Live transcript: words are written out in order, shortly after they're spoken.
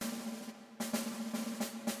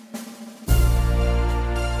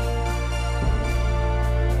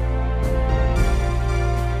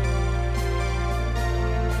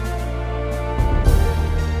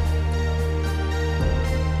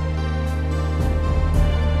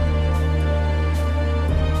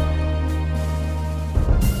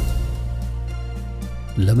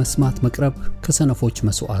ለመስማት መቅረብ ከሰነፎች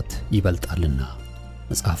መስዋዕት ይበልጣልና።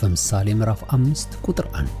 መጽሐፈ ምሳሌ ምዕራፍ 5 ቁጥር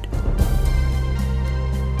 1።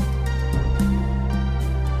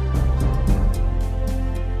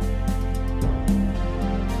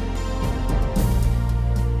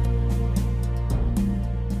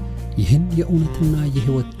 ይህን የእውነትና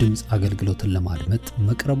የሕይወት ድምጽ አገልግሎትን ለማድመጥ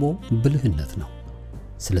መቅረቦ ብልህነት ነው።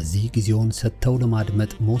 ስለዚህ ጊዜውን ሰጥተው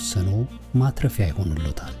ለማድመጥ መወሰኖ ማትረፊያ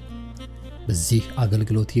ይሆንልዎታል። በዚህ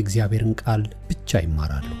አገልግሎት የእግዚአብሔርን ቃል ብቻ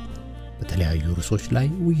ይማራሉ። በተለያዩ ርዕሶች ላይ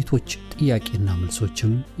ውይይቶች፣ ጥያቄና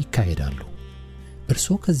መልሶችም ይካሄዳሉ።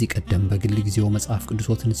 እርስዎ ከዚህ ቀደም በግል ጊዜው መጽሐፍ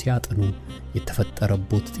ቅዱሶትን ሲያጠኑ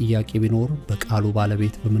የተፈጠረቦት ጥያቄ ቢኖር በቃሉ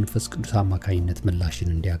ባለቤት በመንፈስ ቅዱስ አማካኝነት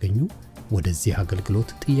ምላሽን እንዲያገኙ ወደዚህ አገልግሎት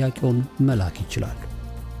ጥያቄውን መላክ ይችላሉ።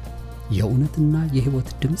 የእውነትና የሕይወት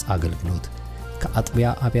ድምጽ አገልግሎት ከአጥቢያ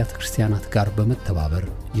አብያተ ክርስቲያናት ጋር በመተባበር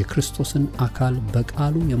የክርስቶስን አካል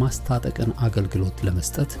በቃሉ የማስታጠቅን አገልግሎት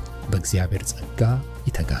ለመስጠት በእግዚአብሔር ጸጋ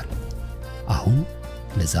ይተጋል። አሁን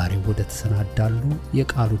ለዛሬው ወደ ተሰናዳሉ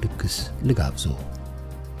የቃሉ ድግስ ልጋብዞ።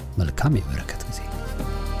 መልካም የበረከት ጊዜ።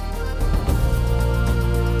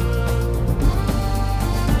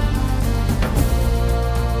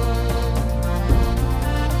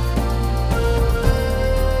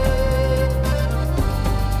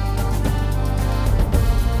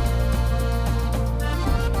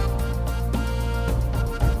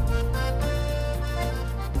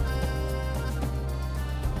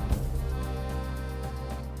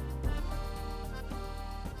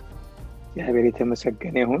 እግዚአብሔር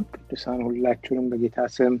የተመሰገነ ይሁን። ቅዱሳን ሁላችሁንም በጌታ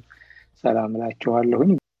ስም ሰላም እላችኋለሁ።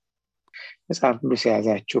 መጽሐፍ ቅዱስ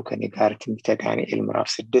የያዛችሁ ከኔ ጋር ትንቢተ ዳንኤል ምዕራፍ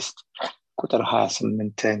 6 ቁጥር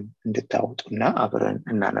 28ን እንድታወጡና አብረን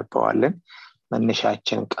እናነባዋለን።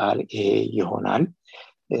 መነሻችን ቃል ይሄ ይሆናል።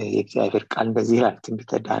 የእግዚአብሔር ቃል እንደዚህ ይላል።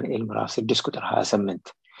 ትንቢተ ዳንኤል ምዕራፍ 6 ቁጥር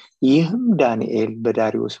 28 ይህም ዳንኤል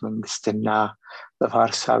በዳሪዮስ መንግስትና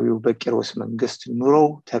በፋርሳዊው በቂሮስ መንግስት ኑሮው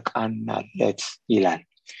ተቃናለት ይላል።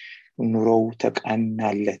 ኑሮው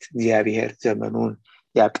ተቃናለት። እግዚአብሔር ዘመኑን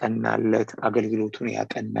ያቀናለት፣ አገልግሎቱን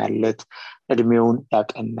ያቀናለት፣ እድሜውን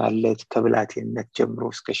ያቀናለት፣ ከብላቴነት ጀምሮ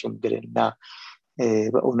እስከ ሽምግልና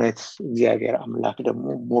በእውነት እግዚአብሔር አምላክ ደግሞ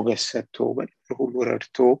ሞገስ ሰጥቶ ሁሉ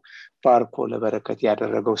ረድቶ ባርኮ ለበረከት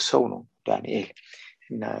ያደረገው ሰው ነው ዳንኤል።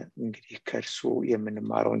 እና እንግዲህ ከእርሱ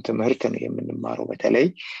የምንማረውን ትምህርት ነው የምንማረው። በተለይ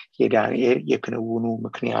የዳንኤል የክንውኑ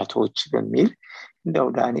ምክንያቶች በሚል እንደው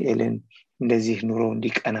ዳንኤልን እንደዚህ ኑሮ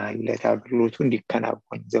እንዲቀናለት፣ አገልግሎቱ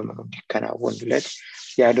እንዲከናወን፣ ዘመኑ እንዲከናወንለት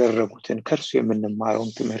ያደረጉትን ከርሱ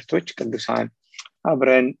የምንማረውን ትምህርቶች ቅዱሳን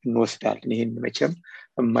አብረን እንወስዳለን። ይህን መቼም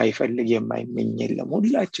የማይፈልግ የማይመኝ የለም።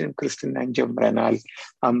 ሁላችንም ክርስትናን ጀምረናል፣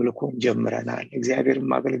 አምልኮን ጀምረናል፣ እግዚአብሔርን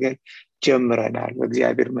ማገልገል ጀምረናል።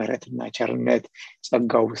 በእግዚአብሔር ምሕረትና ቸርነት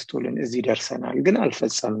ጸጋው በስቶልን እዚህ ደርሰናል፣ ግን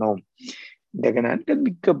አልፈጸምነውም። እንደገና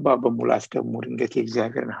እንደሚገባ በሙላት ደግሞ ድንገት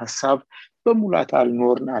የእግዚአብሔርን ሐሳብ በሙላት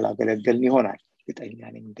አልኖርን፣ አላገለገልን ይሆናል። እርግጠኛ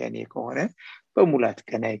ነኝ እንደኔ ከሆነ በሙላት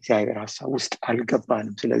ገና የእግዚአብሔር ሐሳብ ውስጥ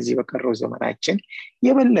አልገባንም። ስለዚህ በቀረው ዘመናችን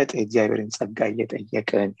የበለጠ እግዚአብሔርን ጸጋ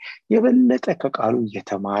እየጠየቅን፣ የበለጠ ከቃሉ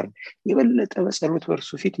እየተማርን፣ የበለጠ በጸሎት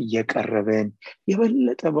በእርሱ ፊት እየቀረብን፣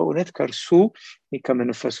 የበለጠ በእውነት ከእርሱ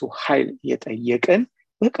ከመንፈሱ ኃይል እየጠየቅን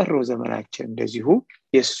በቀረው ዘመናችን እንደዚሁ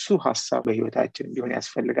የሱ ሐሳብ በሕይወታችን እንዲሆን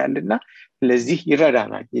ያስፈልጋልና ለዚህ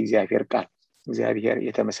ይረዳናል የእግዚአብሔር ቃል። እግዚአብሔር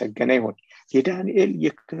የተመሰገነ ይሁን። የዳንኤል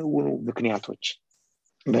የክንውኑ ምክንያቶች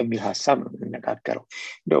በሚል ሐሳብ ነው የምንነጋገረው።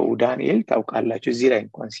 እንደው ዳንኤል ታውቃላችሁ እዚህ ላይ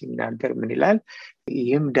እንኳን ሲናገር ምን ይላል?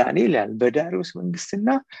 ይህም ዳንኤል ይላል በዳሪዮስ መንግስትና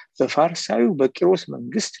በፋርሳዊው በቂሮስ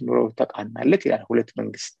መንግስት ኑሮው ተቃናለት ይላል። ሁለት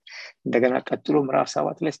መንግስት። እንደገና ቀጥሎ ምዕራፍ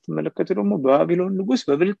 7 ላይ ስትመለከቱ ደግሞ በባቢሎን ንጉስ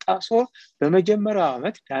በብልጣሶር በመጀመሪያው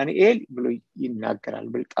ዓመት ዳንኤል ብሎ ይናገራል።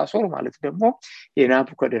 ብልጣሶር ማለት ደግሞ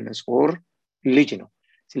የናቡከደነጾር ልጅ ነው።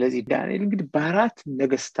 ስለዚህ ዳንኤል እንግዲህ በአራት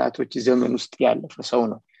ነገስታቶች ዘመን ውስጥ ያለፈ ሰው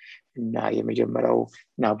ነው እና የመጀመሪያው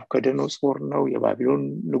ናቡከደነጾር ነው፣ የባቢሎን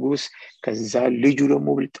ንጉስ። ከዛ ልጁ ደግሞ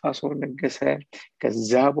ብልጣሶር ነገሰ።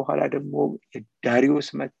 ከዛ በኋላ ደግሞ ዳሪዮስ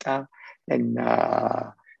መጣ እና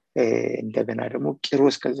እንደገና ደግሞ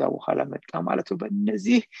ቂሮስ ከዛ በኋላ መጣ ማለት ነው።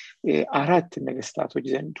 በእነዚህ አራት ነገስታቶች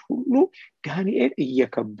ዘንድ ሁሉ ዳንኤል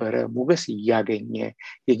እየከበረ ሞገስ እያገኘ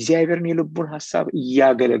የእግዚአብሔርን የልቡን ሐሳብ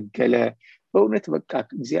እያገለገለ በእውነት በቃ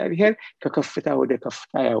እግዚአብሔር ከከፍታ ወደ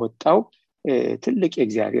ከፍታ ያወጣው ትልቅ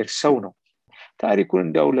የእግዚአብሔር ሰው ነው። ታሪኩን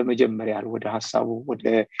እንደው ለመጀመሪያ ወደ ሐሳቡ ወደ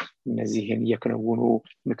እነዚህን የክንውኑ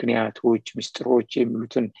ምክንያቶች፣ ምስጢሮች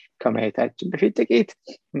የሚሉትን ከማየታችን በፊት ጥቂት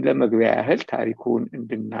ለመግቢያ ያህል ታሪኩን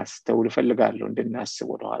እንድናስተውል እፈልጋለሁ፣ እንድናስብ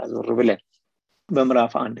ወደ ኋላ ዞር ብለን።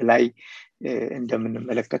 በምዕራፍ 1 ላይ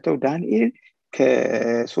እንደምንመለከተው ዳንኤል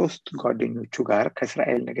ከሶስት ጓደኞቹ ጋር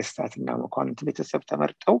ከእስራኤል ነገስታትና መኳንንት ቤተሰብ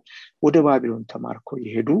ተመርጠው ወደ ባቢሎን ተማርከው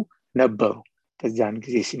ይሄዱ ነበሩ። ከዚያን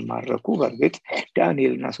ጊዜ ሲማረኩ በእርግጥ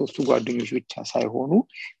ዳንኤልና ሶስቱ ጓደኞች ብቻ ሳይሆኑ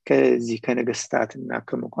ከዚህ ከነገስታትና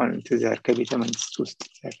ከመኳንንት ዘር ከቤተ መንግስት ውስጥ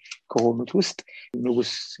ከሆኑት ውስጥ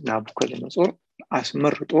ንጉስ ናቡከደነጾር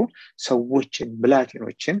አስመርጦ ሰዎችን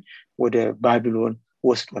ብላቴኖችን ወደ ባቢሎን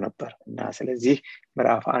ወስዶ ነበር እና ስለዚህ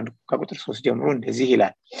ምዕራፍ 1 ከቁጥር 3 ጀምሮ እንደዚህ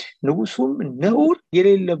ይላል። ንጉሱም ነውር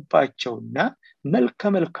የሌለባቸውና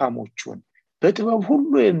መልካሞቹን በጥበብ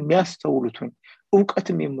ሁሉ የሚያስተውሉትን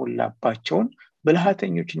ዕውቀትም የሞላባቸውን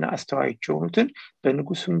ብልሃተኞችና አስተዋዮች የሆኑትን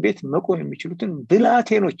በንጉሱም ቤት መቆም የሚችሉትን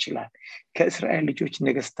ብላቴኖች ይላል ከእስራኤል ልጆች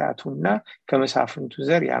ነገስታቱና ከመሳፍንቱ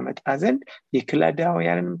ዘር ያመጣ ዘንድ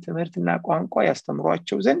የክላዳውያንን ትምህርትና ቋንቋ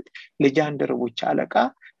ያስተምሯቸው ዘንድ ለጃንደረቦች አለቃ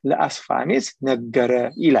ለአስፋኔስ ነገረ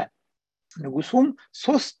ይላል። ንጉሱም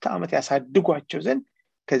 3 ዓመት ያሳድጓቸው ዘንድ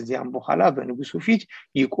ከዚያም በኋላ በንጉሱ ፊት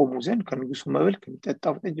ይቆሙ ዘንድ ከንጉሱ መብል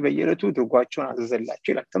ከሚጠጣው ጠጅ በየዕለቱ ድርጓቸውን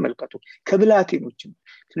አዘዘላቸው ይላል። ተመልከቱ፣ ከብላቴኖችም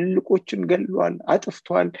ትልልቆችን ገሏል፣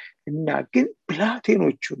 አጥፍቷል እና ግን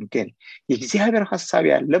ብላቴኖቹን ግን የእግዚአብሔር ሐሳብ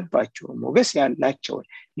ያለባቸውን ሞገስ ያላቸውን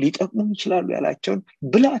ሊጠቅሙ ይችላሉ ያላቸውን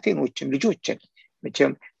ብላቴኖችን ልጆችን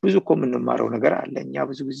መቼም ብዙ እኮ የምንማረው ነገር አለ። እኛ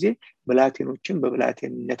ብዙ ጊዜ ብላቴኖችን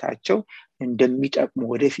በብላቴንነታቸው እንደሚጠቅሙ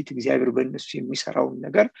ወደፊት እግዚአብሔር በእነሱ የሚሰራውን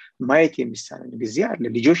ነገር ማየት የሚሳነን ጊዜ አለ።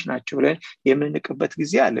 ልጆች ናቸው ብለን የምንንቅበት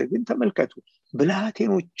ጊዜ አለ። ግን ተመልከቱ፣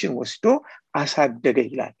 ብላቴኖችን ወስዶ አሳደገ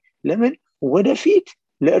ይላል። ለምን? ወደፊት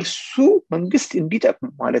ለእርሱ መንግስት እንዲጠቅሙ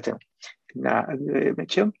ማለት ነው። እና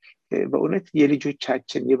መቼም በእውነት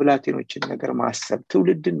የልጆቻችን የብላቴኖችን ነገር ማሰብ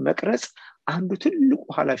ትውልድን መቅረጽ አንዱ ትልቁ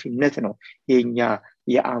ኃላፊነት ነው። የኛ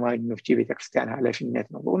የአማኞች የቤተክርስቲያን ኃላፊነት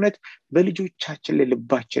ነው። በእውነት በልጆቻችን ላይ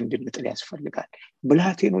ልባችን እንድንጥል ያስፈልጋል።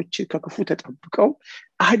 ብላቴኖች ከክፉ ተጠብቀው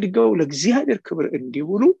አድገው ለእግዚአብሔር ክብር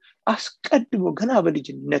እንዲውሉ አስቀድሞ ገና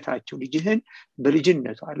በልጅነታቸው ልጅህን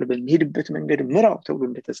በልጅነቱ አለ በሚሄድበት መንገድ ምራው ተብሎ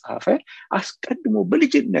እንደተጻፈ አስቀድሞ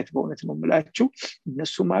በልጅነት በእውነት ነው የምላችሁ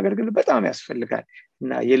እነሱ ማገልገል በጣም ያስፈልጋል።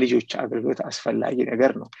 እና የልጆች አገልግሎት አስፈላጊ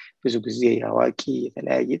ነገር ነው። ብዙ ጊዜ ያዋቂ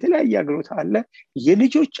የተለያየ አገልግሎት አለ።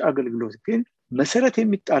 የልጆች አገልግሎት ግን መሰረት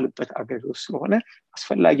የሚጣልበት አገልግሎት ስለሆነ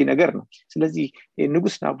አስፈላጊ ነገር ነው። ስለዚህ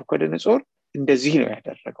ንጉስ ናቡከደነጾር እንደዚህ ነው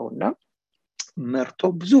ያደረገውና መርጦ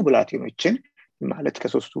ብዙ ብላቴኖችን ማለት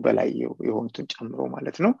ከሶስቱ በላይ የሆኑትን ጨምሮ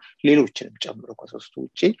ማለት ነው ሌሎችንም ጨምሮ ከሶስቱ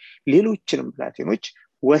ውጪ ሌሎችንም ብላቴኖች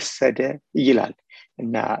ወሰደ ይላል።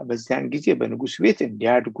 እና በዚያን ጊዜ በንጉስ ቤት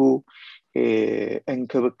እንዲያድጉ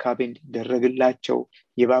እንክብካቤ እንዲደረግላቸው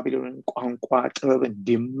የባቢሎንን ቋንቋ ጥበብ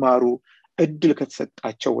እንዲማሩ እድል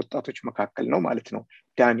ከተሰጣቸው ወጣቶች መካከል ነው ማለት ነው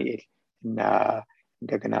ዳንኤል እና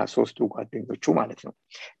እንደገና ሶስቱ ጓደኞቹ ማለት ነው።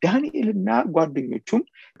 ዳንኤልና ጓደኞቹም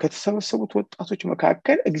ከተሰበሰቡት ወጣቶች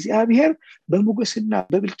መካከል እግዚአብሔር በሞገስና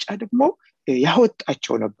በብልጫ ደግሞ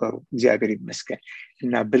ያወጣቸው ነበሩ። እግዚአብሔር ይመስገን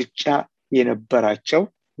እና ብልጫ የነበራቸው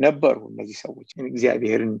ነበሩ እነዚህ ሰዎች።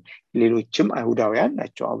 እግዚአብሔርን ሌሎችም አይሁዳውያን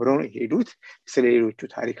ናቸው አብረው የሄዱት። ስለሌሎቹ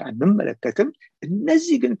ታሪክ አንመለከትም።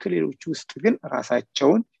 እነዚህ ግን ከሌሎቹ ውስጥ ግን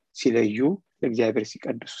ራሳቸውን ሲለዩ ለእግዚአብሔር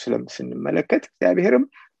ሲቀድሱ ስለምንመለከት እግዚአብሔርም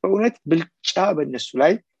በእውነት ብልጫ በእነሱ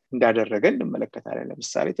ላይ እንዳደረገ እንመለከታለን።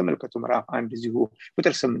 ለምሳሌ ተመልከቱ ምዕራፍ 1 እዚሁ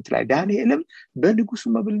ቁጥር 8 ላይ ዳንኤልም በንጉሱ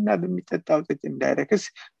መብልና በሚጠጣው ጠጅ እንዳይረክስ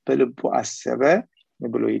በልቡ አሰበ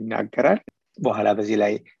ብሎ ይናገራል። በኋላ በዚህ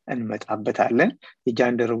ላይ እንመጣበታለን።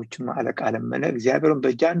 የጃንደረቦቹን አለቃ ለመነ። እግዚአብሔርም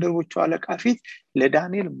በጃንደረቦቹ አለቃ ፊት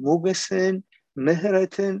ለዳንኤል ሞገስን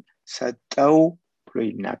ምሕረትን ሰጠው ብሎ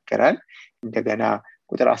ይናገራል። እንደገና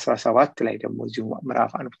ቁጥር 17 ላይ ደግሞ እዚሁ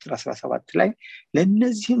ምዕራፍ 1 ቁጥር 17 ላይ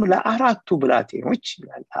ለነዚህም ለአራቱ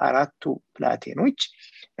ብላቴኖች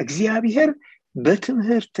እግዚአብሔር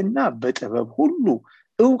በትምህርትና በጥበብ ሁሉ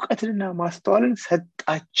ዕውቀትንና ማስተዋልን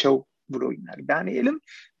ሰጣቸው ብሎ ይናገራል። ዳንኤልም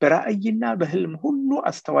በራእይና በህልም ሁሉ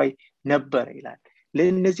አስተዋይ ነበር ይላል።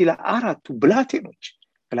 ለነዚህ ለአራቱ ብላቴኖች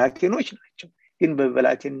ናቸው። ግን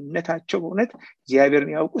በብላቴንነታቸው በእውነት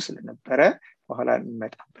እግዚአብሔርን ያውቁ ስለነበረ በኋላ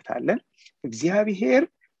እንመጣበታለን። እግዚአብሔር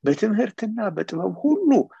በትምህርትና በጥበብ ሁሉ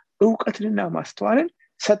ዕውቀትንና ማስተዋልን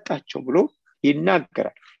ሰጣቸው ብሎ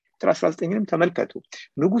ይናገራል። ቁጥር 19ንም ተመልከቱ።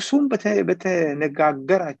 ንጉሱም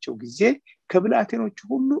በተነጋገራቸው ጊዜ ከብላቴኖቹ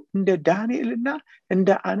ሁሉ እንደ ዳንኤልና እንደ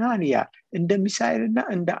አናንያ እንደ ሚሳኤልና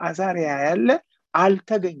እንደ አዛሪያ ያለ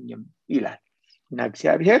አልተገኘም ይላል። እና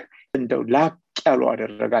እግዚአብሔር እንደው ላቅ ያሉ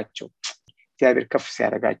አደረጋቸው። እግዚአብሔር ከፍ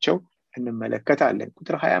ሲያደርጋቸው እንመለከታለን።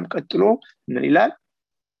 ቁጥር 20 ቀጥሎ ምን ይላል?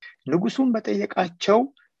 ንጉሱም በጠየቃቸው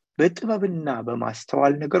በጥበብና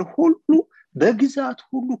በማስተዋል ነገር ሁሉ በግዛት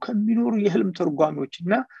ሁሉ ከሚኖሩ የህልም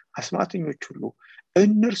ተርጓሚዎችና አስማተኞች ሁሉ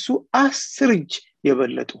እነርሱ 10 እጅ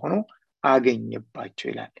የበለጡ ሆነው አገኘባቸው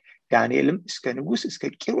ይላል። ዳንኤልም እስከ ንጉስ እስከ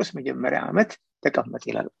ቂሮስ መጀመሪያ ዓመት ተቀመጠ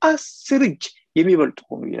ይላል። 10 እጅ የሚበልጡ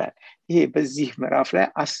ሆኑ ይላል። ይሄ በዚህ ምዕራፍ ላይ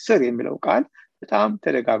 10 የሚለው ቃል በጣም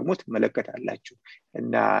ተደጋግሞ ትመለከታላችሁ።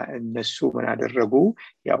 እና እነሱ ምን አደረጉ?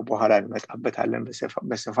 ያው በኋላ እንመጣበታለን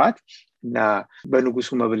በስፋት እና በንጉሱ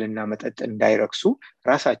መብልና መጠጥ እንዳይረክሱ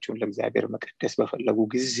ራሳቸውን ለእግዚአብሔር መቀደስ በፈለጉ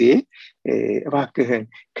ጊዜ እባክህን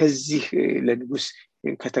ከዚህ ለንጉስ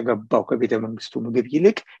ከተገባው ከቤተ መንግስቱ ምግብ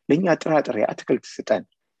ይልቅ ለኛ ጥራጥሬ አትክልት ስጠን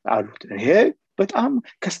አሉት። ይሄ በጣም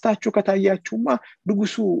ከስታችሁ ከታያችሁማ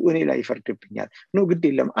ንጉሱ እኔ ላይ ይፈርድብኛል ነው፣ ግድ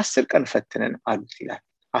የለም 10 ቀን ፈትነን አሉት ይላል።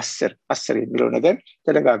 10 የሚለው ነገር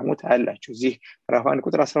ተደጋግሞ ታያላችሁ። እዚህ ምዕራፍ 1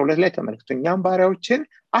 ቁጥር 12 ላይ ተመልክቱ። እኛም ባሪያዎችን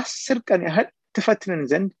 10 ቀን ያህል ትፈትነን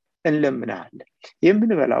ዘንድ እንለምናለን፣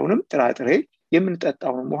 የምንበላውንም ጥራጥሬ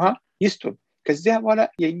የምንጠጣውንም ውሃ ይስጡን። ከዚያ በኋላ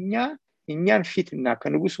የእኛን ፊትና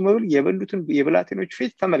ከንጉሱ መብል የበሉትን የብላቴኖች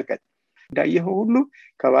ፊት ተመልከት፣ እንዳየኸው ሁሉ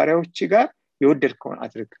ከባሪያዎች ጋር የወደድከውን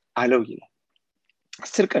አድርግ አለው ይላል።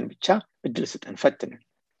 10 ቀን ብቻ እድል ስጠን ፈትነን።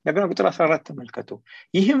 እንደገና ቁጥር 14 ተመልከቱ።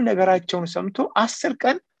 ይህም ነገራቸውን ሰምቶ 10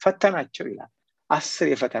 ቀን ፈተናቸው ይላል። 10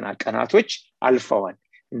 የፈተና ቀናቶች አልፈዋል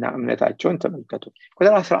እና እምነታቸውን ተመልከቱ።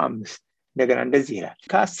 ቁጥር 15 እንደገና እንደዚህ ይላል።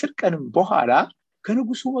 ከ10 ቀንም በኋላ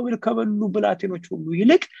ከንጉሱ መብል ከበሉ ብላቴኖች ሁሉ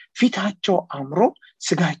ይልቅ ፊታቸው አምሮ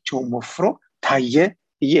ስጋቸው ወፍሮ ታየ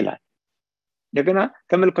ይላል። እንደገና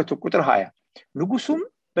ተመልከቱ ቁጥር 20 ንጉሱም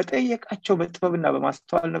በጠየቃቸው በጥበብና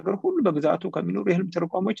በማስተዋል ነገር ሁሉ በግዛቱ ከሚኖሩ የህልም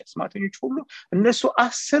ተርጓሚዎች አስማተኞች ሁሉ እነሱ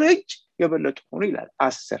 10 እጅ የበለጡ ሆኑ ይላል።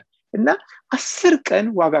 10 እና 10 ቀን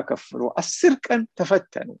ዋጋ ከፍሎ 10 ቀን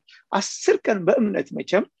ተፈተኑ። 10 ቀን በእምነት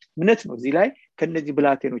መቼም እምነት ነው እዚህ ላይ ከነዚህ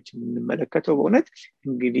ብላቴኖች የምንመለከተው። በእውነት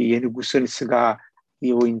እንግዲህ የንጉስን ስጋ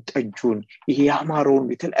የወይን ጠጁን ይሄ ያማረውን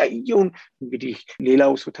የተለያየውን እንግዲህ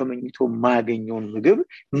ሌላው ሰው ተመኝቶ ማያገኘውን ምግብ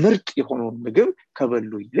ምርጥ የሆነውን ምግብ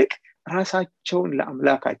ከበሉ ይልቅ ራሳቸውን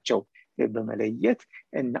ለአምላካቸው በመለየት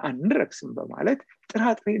እና አንረክስም በማለት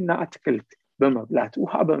ጥራጥሬና አትክልት በመብላት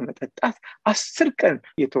ውሃ በመጠጣት 10 ቀን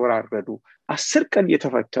የተወራረዱ 10 ቀን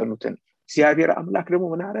የተፈተኑትን እግዚአብሔር አምላክ ደግሞ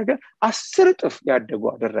ምን አደረገ? 10 እጥፍ ያደጉ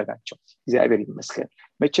አደረጋቸው። እግዚአብሔር ይመስገን።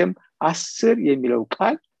 መቼም 10 የሚለው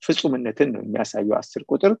ቃል ፍጹምነትን ነው የሚያሳየው። 10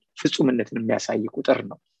 ቁጥር ፍጹምነትን የሚያሳይ ቁጥር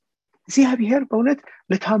ነው። እግዚአብሔር በእውነት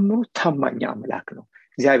ለታመኑት ታማኝ አምላክ ነው።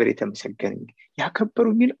 እግዚአብሔር የተመሰገነ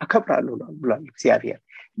ያከበሩኝን አከብራለሁ ብሏል እግዚአብሔር።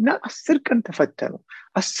 እና 10 ቀን ተፈተኑ፣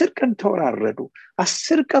 10 ቀን ተወራረዱ፣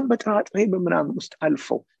 10 ቀን በጥራጥሬ በምናምን ውስጥ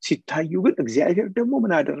አልፈው ሲታዩ ግን እግዚአብሔር ደግሞ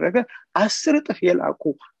ምን አደረገ? 10 እጥፍ የላቁ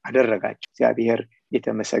አደረጋቸው። እግዚአብሔር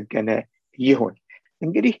የተመሰገነ ይሁን።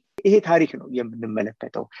 እንግዲህ ይሄ ታሪክ ነው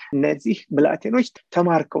የምንመለከተው። እነዚህ ብላቴኖች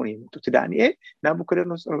ተማርከው ነው የመጡት። ዳንኤል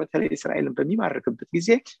ናቡከደነጾር በተለይ እስራኤልን በሚማርክበት ጊዜ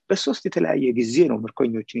በ3 የተለያየ ጊዜ ነው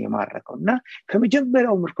ምርኮኞችን የማረከው እና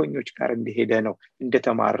ከመጀመሪያው ምርኮኞች ጋር እንደሄደ ነው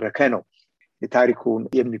እንደተማረከ ነው ታሪኩን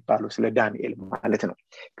የሚባለው ስለ ዳንኤል ማለት ነው።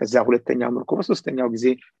 ከዛ ሁለተኛው ምርኮ በሶስተኛው ጊዜ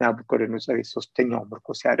ናቡከደነጾር ሶስተኛው ምርኮ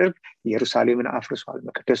ሲያደርግ ኢየሩሳሌምን አፍርሷል፣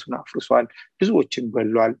 መቅደሱን አፍርሷል፣ ብዙዎችን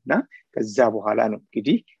ገሏልና ከዛ በኋላ ነው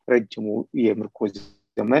እንግዲህ ረጅሙ የምርኮ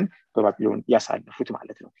ዘመን በባቢሎን ያሳለፉት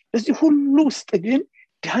ማለት ነው። በዚህ ሁሉ ውስጥ ግን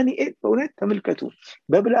ዳንኤል በእውነት ተመልከቱ፣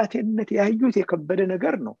 በብላቴንነት ያዩት የከበደ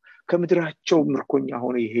ነገር ነው። ከምድራቸው ምርኮኛ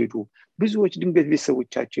ሆነው የሄዱ ብዙዎች ድንገት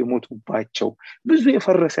ቤተሰቦቻቸው የሞቱባቸው ብዙ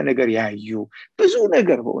የፈረሰ ነገር ያዩ ብዙ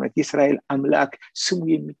ነገር በእውነት የእስራኤል አምላክ ስሙ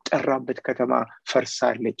የሚጠራበት ከተማ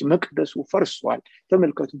ፈርሳለች፣ መቅደሱ ፈርሷል።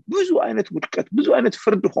 ተመልከቱ፣ ብዙ አይነት ውድቀት ብዙ አይነት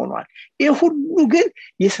ፍርድ ሆኗል። ይህ ሁሉ ግን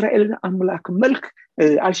የእስራኤልን አምላክ መልክ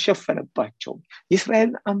አልሸፈነባቸውም።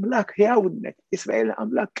 የእስራኤልን አምላክ ሕያውነት የእስራኤልን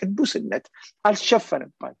አምላክ ቅዱስነት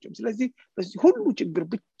አልሸፈነባቸውም። ስለዚህ በዚህ ሁሉ ችግር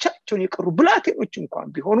ብቻቸውን የቀሩ ብላቴኖች እንኳን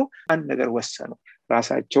ቢሆኑ አንድ ነገር ወሰኑ፣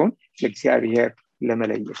 ራሳቸውን ለእግዚአብሔር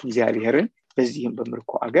ለመለየት እግዚአብሔርን በዚህም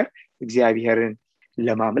በምርኮ አገር እግዚአብሔርን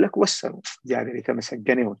ለማምለክ ወሰኑ። እግዚአብሔር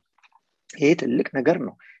የተመሰገነ ይሁን። ይሄ ትልቅ ነገር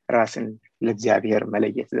ነው፣ ራስን ለእግዚአብሔር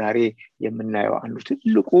መለየት። ዛሬ የምናየው አንዱ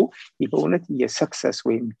ትልቁ በእውነት የሰክሰስ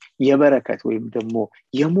ወይም የበረከት ወይም ደግሞ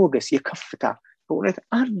የሞገስ የከፍታ በእውነት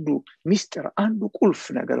አንዱ ሚስጥር አንዱ ቁልፍ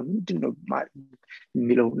ነገር ምንድነው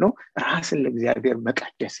የሚለው ነው? ራስን ለእግዚአብሔር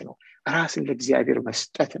መቀደስ ነው፣ ራስን ለእግዚአብሔር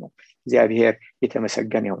መስጠት ነው። እግዚአብሔር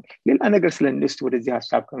የተመሰገነ ይሁን። ሌላ ነገር ስለነሱ ወደዚህ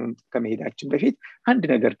ሐሳብ ከመሄዳችን በፊት አንድ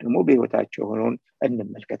ነገር ደግሞ በህይወታቸው ሆነውን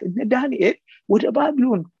እንመልከት። እነ ዳንኤል ወደ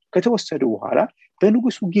ባቢሎን ከተወሰዱ በኋላ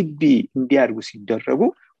በንጉሱ ግቢ እንዲያድጉ ሲደረጉ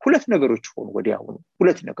 2 ነገሮች ሆኑ ወዲያውኑ።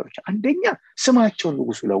 2 ነገሮች። አንደኛ ስማቸውን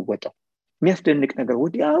ንጉሱ ለወጠው። የሚያስደንቅ ነገር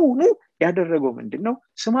ወዲያውኑ ያደረገው ምንድነው?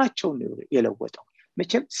 ስማቸውን የለወጠው።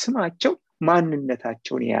 መቼም ስማቸው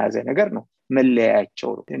ማንነታቸውን የያዘ ነገር ነው፣ መለያቸው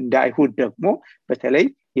ነው። እንደ አይሁድ ደግሞ በተለይ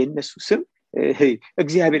የነሱ ስም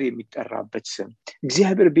እግዚአብሔር የሚጠራበት ስም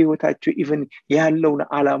እግዚአብሔር በህይወታቸው ኢቭን ያለውን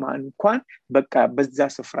ዓላማ እንኳን በቃ በዛ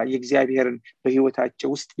ስፍራ የእግዚአብሔርን በህይወታቸው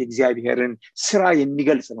ውስጥ የእግዚአብሔርን ስራ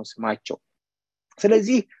የሚገልጽ ነው ስማቸው።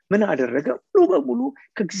 ስለዚህ ምን አደረገ? ሙሉ በሙሉ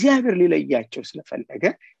ከእግዚአብሔር ሊለያቸው ስለፈለገ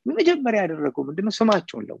መጀመሪያ ያደረገው ምንድነው?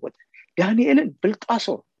 ስማቸውን ለወጠ። ዳንኤልን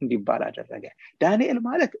ብልጣሶር እንዲባል አደረገ። ዳንኤል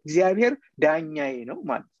ማለት እግዚአብሔር ዳኛዬ ነው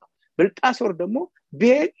ማለት ነው። ብልጣሶር ደግሞ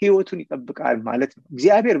ቤል ህይወቱን ይጠብቃል ማለት ነው።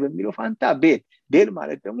 እግዚአብሔር በሚለው ፋንታ ቤል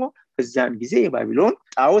ማለት ደግሞ በዛን ጊዜ የባቢሎን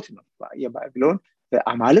ጣዖት ነው፣ የባቢሎን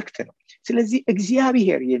አማልክት ነው። ስለዚህ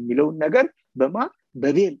እግዚአብሔር የሚለውን ነገር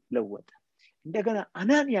በቤል ለወጠ። እንደገና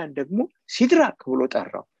አናንያን ደግሞ ሲድራቅ ብሎ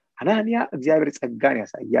ጠራው። አናንያ እግዚአብሔር ጸጋን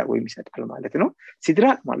ያሳያል ወይም ይሰጣል ማለት ነው።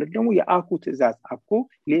 ሲድራቅ ማለት ደግሞ የአኩ ትእዛዝ፣ አኩ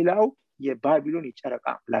ሌላው የባቢሎን የጨረቃ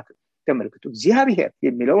አምላክ። ተመልክቱ፣ እግዚአብሔር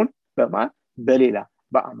የሚለውን በሌላ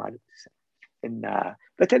በአማልክት እና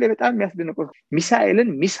በተለይ በጣም የሚያስደንቀው ሚሳኤልን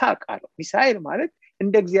ሚሳቅ አለው። ሚሳኤል ማለት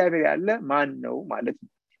እንደ እግዚአብሔር ያለ ማን ነው ማለት ነው።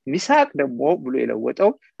 ሚሳቅ ደግሞ ብሎ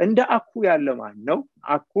የለወጠው እንደ አኩ ያለ ማን ነው?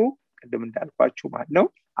 አኩ ቅድም እንዳልኳችሁ ማን ነው?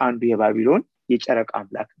 አንዱ የባቢሎን የጨረቃ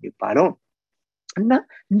አምላክ የሚባለው እና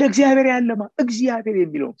እንደ እግዚአብሔር ያለ እግዚአብሔር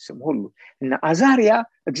የሚለውን ስም ሁሉ እና አዛሪያ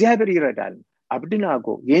እግዚአብሔር ይረዳል። አብድናጎ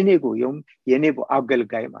የኔቦ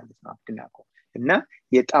አገልጋይ ማለት ነው። አብድናጎ እና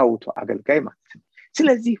የጣውቱ አገልጋይ ማለት ነው።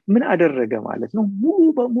 ስለዚህ ምን አደረገ ማለት ነው? ሙሉ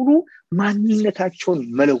በሙሉ ማንነታቸውን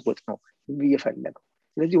መለወጥ ነው የፈለገው።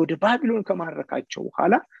 ስለዚህ ወደ ባቢሎን ከማረካቸው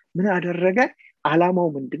በኋላ ምን አደረገ? ዓላማው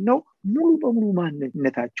ምንድነው? ሙሉ በሙሉ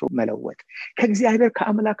ማንነታቸው መለወጥ፣ ከእግዚአብሔር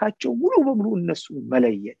ከአምላካቸው ሙሉ በሙሉ እነሱ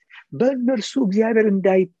መለየት፣ በእነርሱ እግዚአብሔር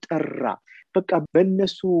እንዳይጠራ፣ በቃ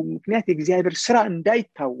በእነሱ ምክንያት የእግዚአብሔር ስራ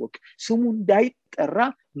እንዳይታወቅ፣ ስሙ እንዳይጠራ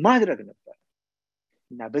ማድረግ ነበር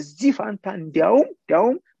እና በዚህ ፋንታ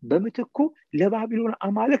እንዲያውም በምትኩ ለባቢሎን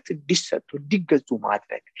አማልክት እንዲሰጡ እንዲገዙ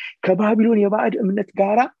ማድረግ፣ ከባቢሎን የባዕድ እምነት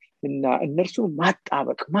ጋራ እና እነርሱን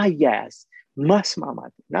ማጣበቅ፣ ማያያዝ፣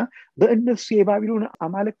 ማስማማትና በእነሱ የባቢሎን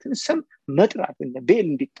አማልክትን ስም መጥራት እና ቤል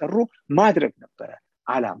እንዲጠሩ ማድረግ ነበረ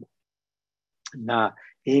ዓላማው። እና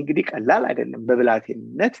ይሄ እንግዲህ ቀላል አይደለም።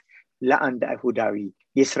 በብላቴንነት ለአንድ አይሁዳዊ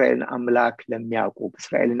የእስራኤልን አምላክ ለሚያውቁ፣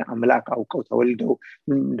 በእስራኤልን አምላክ አውቀው ተወልደው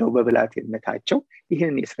እንደው በብላቴንነታቸው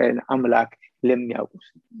ይህንን የእስራኤልን አምላክ ለሚያውቁ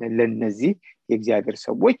ለነዚህ የእግዚአብሔር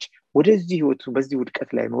ሰዎች ወደዚህ ህይወቱ በዚህ ውድቀት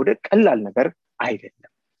ላይ መውደቅ ቀላል ነገር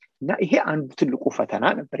አይደለም። እና ይሄ አንዱ ትልቁ ፈተና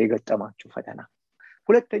ነበር የገጠማቸው ፈተና።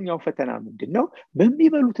 ሁለተኛው ፈተና ምንድነው?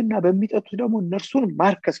 በሚበሉትና በሚጠጡት ደግሞ እነርሱን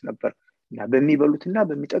ማርከስ ነበር። እና በሚበሉትና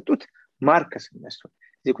በሚጠጡት ማርከስ እነሱን።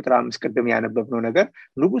 እዚህ ቁጥር 5 ቅድም ያነበብነው ነገር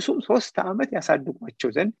ንጉሱም 3 ዓመት ያሳድጓቸው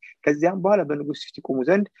ዘንድ ከዚያም በኋላ በንጉስ ፊት ይቆሙ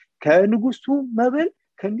ዘንድ ከንጉሱ መብል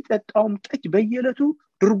ከሚጠጣውም ጠጅ በየዕለቱ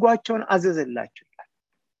ድርጓቸውን አዘዘላቸው ይላል።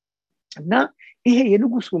 እና ይሄ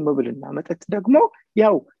የንጉሱ መብልና መጠጥ ደግሞ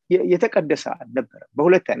ያው የተቀደሰ አልነበረ።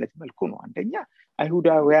 በሁለት አይነት መልኩ ነው። አንደኛ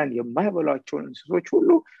አይሁዳውያን የማይበሏቸውን እንስሶች ሁሉ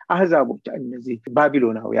አህዛቦች እነዚህ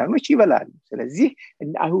ባቢሎናውያኖች ይበላሉ። ስለዚህ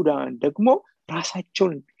አይሁዳውያን ደግሞ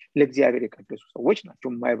ራሳቸውን ለእግዚአብሔር የቀደሱ ሰዎች ናቸው።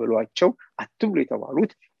 የማይበሏቸው አትብሉ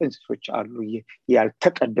የተባሉት እንስሶች አሉ፣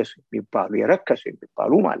 ያልተቀደሱ የሚባሉ የረከሱ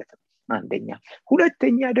የሚባሉ ማለት ነው። አንደኛ።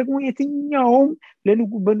 ሁለተኛ ደግሞ የትኛውም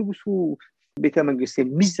በንጉሱ ቤተመንግስት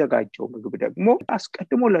የሚዘጋጀው ምግብ ደግሞ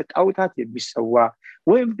አስቀድሞ ለጣዖታት የሚሰዋ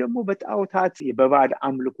ወይም ደግሞ በጣዖታት በባዕድ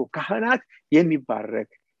አምልኮ ካህናት የሚባረክ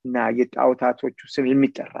እና የጣዖታቶቹ ስም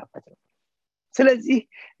የሚጠራበት ነው። ስለዚህ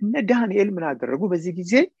እነ ዳንኤል ምን አደረጉ? በዚህ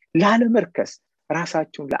ጊዜ ላለመርከስ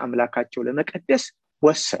ራሳቸውን ለአምላካቸው ለመቀደስ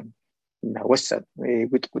ወሰኑ።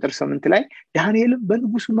 ቁጥር 8 ላይ ዳንኤልም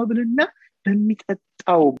በንጉሱ መብልና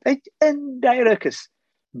በሚጠጣው ጠጅ እንዳይረክስ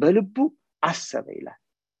በልቡ አሰበ ይላል።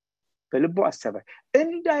 በልቡ አሰበ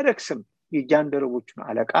እንዳይረክስም የጃንደረቦቹን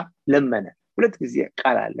አለቃ ለመነ። ሁለት ጊዜ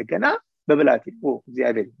ቃል አለ ገና በብላቴን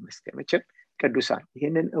እግዚአብሔር ይመስገን። መቼም ቅዱሳን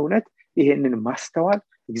ይሄንን እውነት ይሄንን ማስተዋል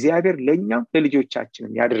እግዚአብሔር ለኛም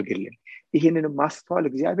ለልጆቻችንም ያደርግልን። ይሄንን ማስተዋል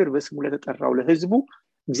እግዚአብሔር በስሙ ለተጠራው ለህዝቡ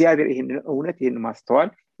እግዚአብሔር ይሄንን እውነት ይሄንን ማስተዋል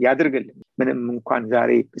ያደርግልን። ምንም እንኳን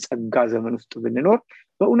ዛሬ በጸጋ ዘመን ውስጥ ብንኖር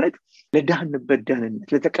በእውነት ለዳንበት ደህንነት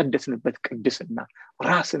ለተቀደስንበት ቅድስና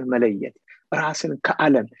ራስን መለየት ራስን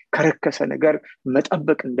ከዓለም ከረከሰ ነገር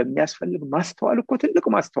መጠበቅ እንደሚያስፈልግ ማስተዋል እኮ ትልቅ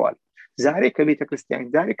ማስተዋል። ዛሬ ከቤተ ክርስቲያን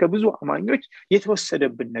ዛሬ ከብዙ አማኞች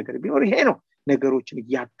የተወሰደብን ነገር ቢኖር ይሄ ነው። ነገሮችን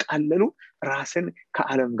እያቃለሉ ራስን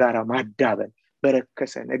ከዓለም ጋር ማዳበል፣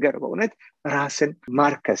 በረከሰ ነገር በእውነት ራስን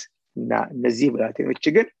ማርከስ እና እነዚህ ብላቴኖች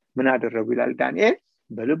ግን ምን አደረጉ ይላል ዳንኤል?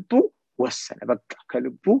 በልቡ ወሰነ። በቃ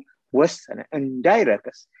ከልቡ ወሰነ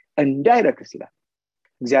እንዳይረክስ ይላል።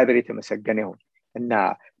 እግዚአብሔር የተመሰገነ ይሁን። እና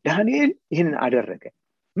ዳንኤል ይህንን አደረገ።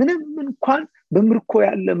 ምንም እንኳን በምርኮ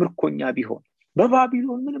ያለ ምርኮኛ ቢሆን፣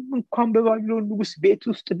 በባቢሎን ምንም እንኳን በባቢሎን ንጉስ ቤት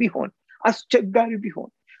ውስጥ ቢሆን፣ አስቸጋሪ ቢሆን፣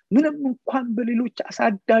 ምንም እንኳን በሌሎች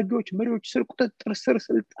አሳዳጊዎች መሪዎች ስር ቁጥጥር ስር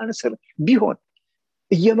ስልጣን ስር ቢሆን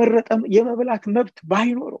እየመረጠ የመብላት መብት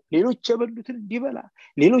ባይኖረው ሌሎች የበሉትን እንዲበላ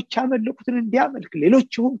ሌሎች ያመለኩትን እንዲያመልክ ሌሎች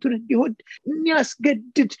የሆኑትን እንዲወድ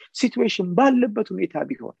የሚያስገድድ ሲቹዌሽን ባለበት ሁኔታ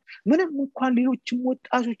ቢሆን ምንም እንኳን ሌሎችም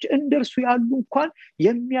ወጣቶች እንደርሱ ያሉ እንኳን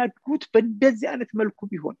የሚያድጉት በእንደዚህ አይነት መልኩ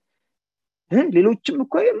ቢሆን ሌሎችም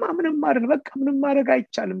እኮ ምንም ማድረግ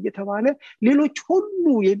አይቻልም እየተባለ ሌሎች ሁሉ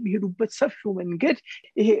የሚሄዱበት ሰፊው መንገድ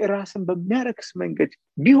ይሄ ራስን በሚያረክስ መንገድ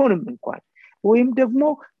ቢሆንም እንኳን ወይም ደግሞ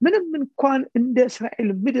ምንም እንኳን እንደ እስራኤል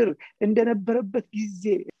ምድር እንደነበረበት ጊዜ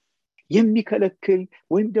የሚከለክል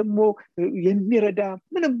ወይም ደግሞ የሚረዳ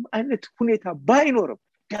ምንም አይነት ሁኔታ ባይኖርም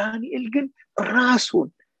ዳንኤል ግን ራሱን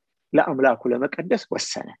ለአምላኩ ለመቀደስ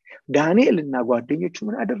ወሰነ። ዳንኤልና ጓደኞቹ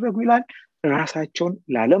ምን አደረጉ ይላል? ራሳቸውን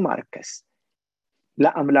ላለማርከስ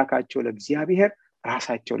ለአምላካቸው ለእግዚአብሔር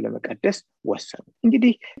ራሳቸውን ለመቀደስ ወሰኑ።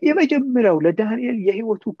 እንግዲህ የመጀመሪያው ለዳንኤል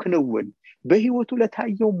የህይወቱ ክንውን በህይወቱ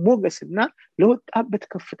ለታየው ሞገስና ለወጣበት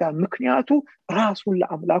ከፍታ ምክንያቱ ራሱን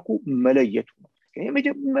ለአምላኩ መለየቱ ነው።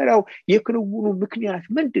 የመጀመሪያው የክንውኑ ምክንያት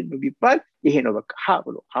ምንድነው ቢባል ይሄ ነው። በቃ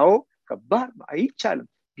ብሎ ከባድ ነው አይቻልም፣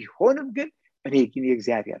 ቢሆንም ግን እኔ ግን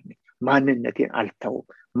የእግዚአብሔር ነኝ፣ ማንነቴን አልተውም፣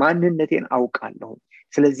 ማንነቴን አውቃለሁ።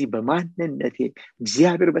 ስለዚህ በማንነቴ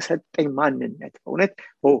እግዚአብሔር በሰጠኝ ማንነት እውነት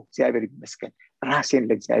እግዚአብሔር ይመስገን ራሴን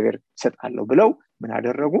ለእግዚአብሔር ሰጣለሁ ብለው ምን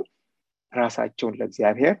አደረጉ? ራሳቸውን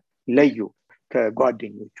ለእግዚአብሔር ለዩ።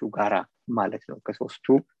 ከጓደኞቹ ጋራ ማለት ነው፣ ከሶስቱ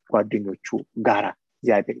ጓደኞቹ ጋራ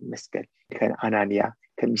እግዚአብሔር ይመስገን ከአናንያ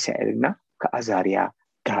ከሚሳኤልና ከአዛሪያ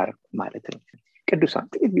ጋር ማለት ነው። ቅዱሳን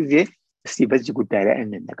ጥቂት ጊዜ እስቲ በዚህ ጉዳይ ላይ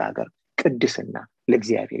እንነጋገር። ቅድስና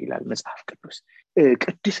ለእግዚአብሔር ይላል መጽሐፍ ቅዱስ።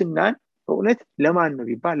 ቅድስናን በእውነት ለማን ነው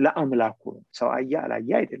ቢባል ለአምላኩ ነው። ሰው አያ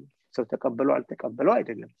አላያ አይደለም፣ ሰው ተቀበለው አልተቀበለው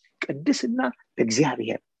አይደለም። ቅድስና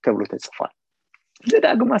ለእግዚአብሔር ተብሎ ተጽፏል።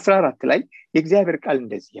 ዘዳግም 14 ላይ የእግዚአብሔር ቃል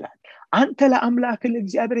እንደዚህ ይላል፣ አንተ ለአምላክ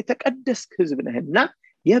ለእግዚአብሔር የተቀደስክ ሕዝብ ነህና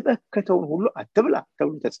የበከተውን ሁሉ አትብላ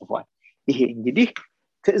ተብሎ ተጽፏል። ይሄ እንግዲህ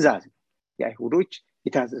ትእዛዝ ነው፣ የአይሁዶች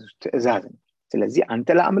የታዘዙት ትእዛዝ ነው። ስለዚህ አንተ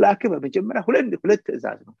ለአምላክ በመጀመሪያ ሁለት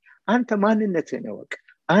ትእዛዝ ነው። አንተ ማንነትህን እወቅ።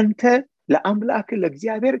 አንተ ለአምላክ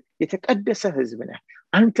ለእግዚአብሔር የተቀደሰ ሕዝብ ነህ።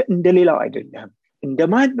 አንተ እንደሌላው አይደለም፣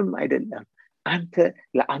 እንደማንም አይደለም። አንተ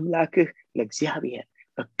ለአምላክህ ለእግዚአብሔር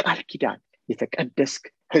በቃል ኪዳን የተቀደስክ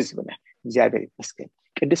ሕዝብ ነህ። እግዚአብሔር ይመስገን።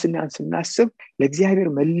 ቅድስናን ስናስብ ለእግዚአብሔር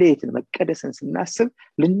መለየትን መቀደስን ስናስብ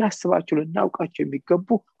ልናስባቸው ልናውቃቸው የሚገቡ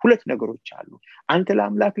ሁለት ነገሮች አሉ። አንተ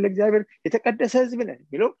ለአምላክ ለእግዚአብሔር የተቀደሰ ሕዝብ ነህ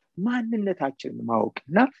የሚለው ማንነታችንን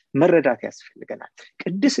ማወቅና መረዳት ያስፈልገናል።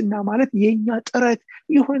 ቅድስና ማለት የኛ ጥረት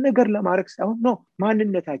የሆነ ነገር ለማድረግ ሳይሆን ነው፣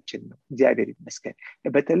 ማንነታችን ነው። እግዚአብሔር ይመስገን።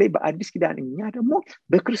 በተለይ በአዲስ ኪዳን እኛ ደግሞ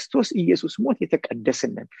በክርስቶስ ኢየሱስ ሞት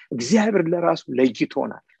የተቀደስን ነን። እግዚአብሔር ለራሱ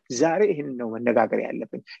ለይቶናል። ዛሬ ይህንን ነው መነጋገር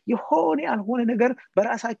ያለብን። የሆነ ያልሆነ ነገር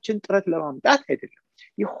በራሳችን ጥረት ለማምጣት አይደለም።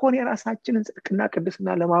 የሆነ የራሳችንን ጽድቅና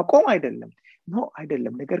ቅድስና ለማቆም አይደለም።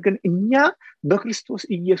 አይደለም። ነገር ግን እኛ በክርስቶስ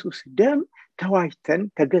ኢየሱስ ደም ተዋጅተን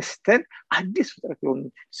ተገዝተን አዲስ ፍጥረት የሆኑ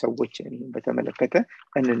ሰዎችን ይህን በተመለከተ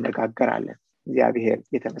እንነጋገራለን። እግዚአብሔር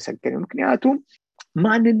የተመሰገነ። ምክንያቱም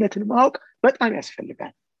ማንነትን ማወቅ በጣም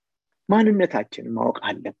ያስፈልጋል። ማንነታችንን ማወቅ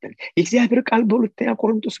አለብን። የእግዚአብሔር ቃል በሁለተኛ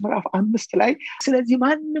ቆሮንቶስ ምዕራፍ 5 ላይ ስለዚህ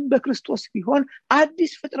ማንም በክርስቶስ ቢሆን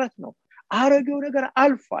አዲስ ፍጥረት ነው፣ አሮጌው ነገር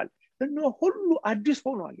አልፏል፣ እነሆ ሁሉ አዲስ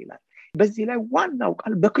ሆኗል ይላል። በዚህ ላይ ዋናው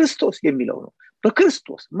ቃል በክርስቶስ የሚለው ነው።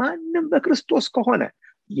 በክርስቶስ ማንም በክርስቶስ ከሆነ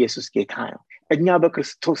ኢየሱስ ጌታ ነው። እኛ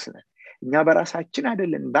በክርስቶስ ነን። እኛ በራሳችን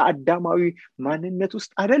አይደለን፣ በአዳማዊ ማንነት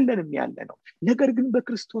ውስጥ አይደለንም ያለ ነው። ነገር ግን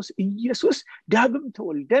በክርስቶስ ኢየሱስ ዳግም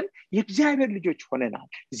ተወልደን የእግዚአብሔር ልጆች ሆነናል።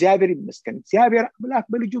 እግዚአብሔር ይመስገን። እግዚአብሔር አምላክ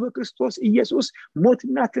በልጁ በክርስቶስ ኢየሱስ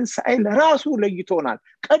ሞትና ትንሣኤ ለራሱ ለይቶናል፣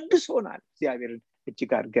 ቀድሶናል። እግዚአብሔርን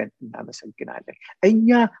እጅግ አድርገን እናመሰግናለን። እኛ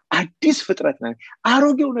አዲስ ፍጥረት ነን።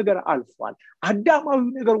 አሮጌው ነገር አልፏል፣ አዳማዊ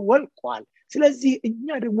ነገር ወልቋል። ስለዚህ እኛ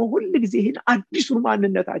ደግሞ ሁል ጊዜ ይህን አዲሱን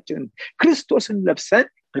ማንነታችንን ክርስቶስን ለብሰን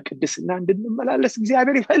በቅድስና እንድንመላለስ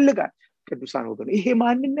እግዚአብሔር ይፈልጋል። ቅዱሳን ወገን ይሄ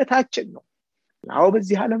ማንነታችን ነው።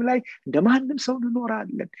 በዚህ ዓለም ላይ እንደማንም ሰው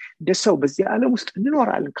እንኖራለን። እንደ ሰው በዚህ ዓለም ውስጥ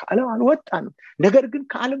እንኖራለን። ከዓለም አልወጣንም። ነገር ግን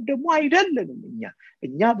ከዓለም ደግሞ አይደለንም።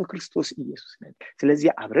 እኛ በክርስቶስ ኢየሱስ ነን። ስለዚህ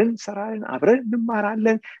አብረን እንሰራለን፣ አብረን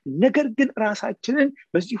እንማራለን። ነገር ግን ራሳችንን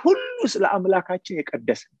በዚህ ሁሉ ስለ አምላካችን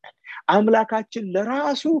የቀደስነን፣ አምላካችን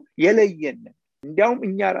ለራሱ የለየነን፣ እንዲያውም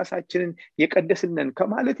እኛ ራሳችንን የቀደስነን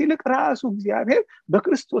ከማለት ይልቅ ራሱ እግዚአብሔር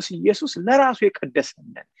በክርስቶስ ኢየሱስ ለራሱ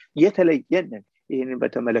የቀደስነን የተለየነን። ይህንን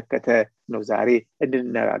በተመለከተ ነው ዛሬ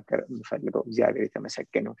እንድንነጋገር የምፈልገው። እግዚአብሔር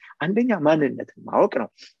የተመሰገነው። አንደኛ ማንነትን ማወቅ ነው።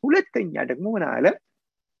 ሁለተኛ ደግሞ ምን አለ?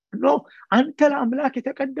 አንተ ለአምላክ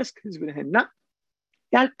የተቀደስክ ሕዝብ ነህና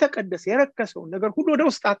ያልተቀደሰ የረከሰውን ነገር ሁሉ ወደ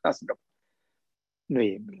ውስጥ አታስገባ። ነው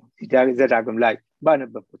የሚለው ዘዳግም ላይ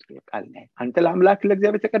ባነበብኩት ቃል ላይ አንተ ለአምላክ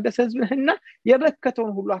ለእግዚአብሔር የተቀደሰ ሕዝብ ነህና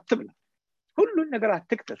የበከተውን ሁሉ አትብላ፣ ሁሉን ነገር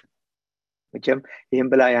አትክተት። መቼም ይሄን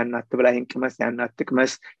ብላ ያን አትብላ፣ ይሄን ቅመስ ያን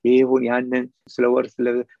አትቅመስ፣ ይሁን ያንን ስለወር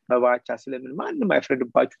ስለመባቻ ስለምን ማንም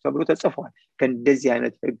አይፍረድባችሁ ተብሎ ተጽፏል። ከእንደዚህ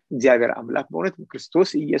አይነት እግዚአብሔር አምላክ በእውነት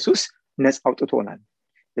ክርስቶስ ኢየሱስ ነፃ አውጥቶናል።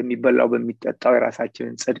 በሚበላው በሚጠጣው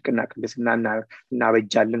የራሳችንን ጽድቅና ቅድስና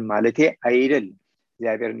እናበጃለን ማለቴ አይደለም።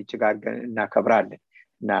 እግዚአብሔርን እጅግ አድርገን እናከብራለን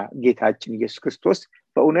እና ጌታችን ኢየሱስ ክርስቶስ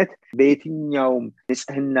በእውነት በየትኛውም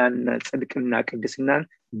ንጽህናና ጽድቅና ቅድስናን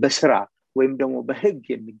በስራ ወይም ደግሞ በህግ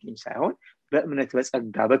የሚገኝ ሳይሆን በእምነት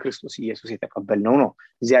በጸጋ በክርስቶስ ኢየሱስ የተቀበልነው ነው።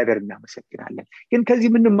 እግዚአብሔር እናመሰግናለን። ግን ከዚህ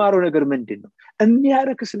የምንማረው ነገር ምንድነው?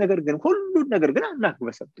 የሚያረክስ ነገር ግን ሁሉን ነገር ግን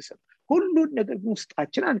አናግበሰብስም። ሁሉን ነገር ግን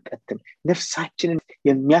ውስጣችን አንቀትም። ነፍሳችንን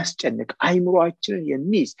የሚያስጨንቅ አይምሮአችንን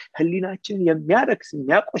የሚይዝ ህሊናችንን የሚያረክስ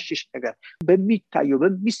የሚያቆሽሽ ነገር በሚታየው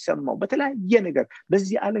በሚሰማው በተለያየ ነገር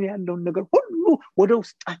በዚህ ዓለም ያለውን ነገር ሁሉ ወደ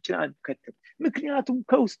ውስጣችን አንከትም። ምክንያቱም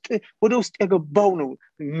ከውስጥ ወደ ውስጥ የገባው ነው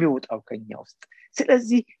የሚወጣው ከኛ ውስጥ።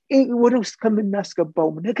 ስለዚህ ወደ ውስጥ ከምናስገባው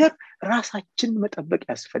ነገር ራሳችንን መጠበቅ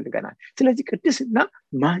ያስፈልገናል። ስለዚህ ቅድስና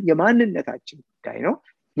የማንነታችን ጉዳይ ነው።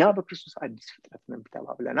 እኛ በክርስቶስ አዲስ ፍጥረት ነን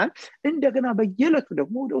ተባብለናል። እንደገና በየዕለቱ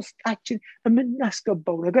ደግሞ ወደ ውስጣችን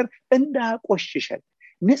የምናስገባው ነገር እንዳያቆሽሸን፣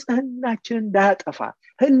 ንጽህናችንን እንዳያጠፋ፣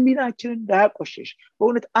 ህሊናችንን እንዳያቆሽሽ፣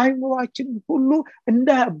 በእውነት አይምሮአችንን ሁሉ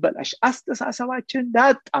እንዳያበላሽ፣ አስተሳሰባችንን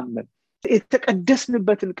እንዳያጣምም፣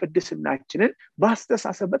 የተቀደስንበትን ቅድስናችንን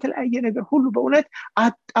በአስተሳሰብ በተለያየ ነገር ሁሉ በእውነት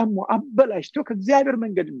አጣሞ አበላሽቶ ከእግዚአብሔር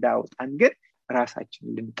መንገድ እንዳያወጣን ግን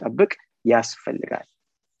ራሳችንን ልንጠብቅ ያስፈልጋል።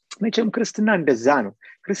 መቼም ክርስትና እንደዛ ነው።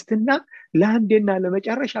 ክርስትና ለአንዴና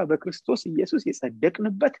ለመጨረሻ በክርስቶስ ኢየሱስ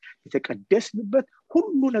የጸደቅንበት የተቀደስንበት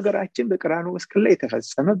ሁሉ ነገራችን በቀራንዮ መስቀል ላይ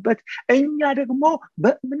የተፈጸመበት እኛ ደግሞ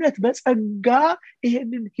በእምነት በጸጋ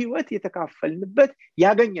ይሄንን ህይወት የተካፈልንበት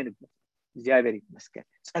ያገኘንበት እግዚአብሔር ይመስገን።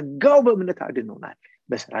 ጸጋው በእምነት አድኖናል።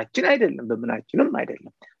 በስራችን አይደለም፣ በምናችንም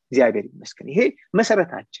አይደለም። እግዚአብሔር ይመስገን። ይሄ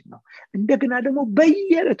መሰረታችን ነው። እንደገና ደግሞ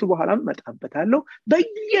በየዕለቱ በኋላ መጣበታለሁ።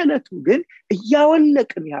 በየዕለቱ ግን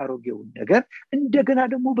እያወለቅን ያሮጌውን ነገር እንደገና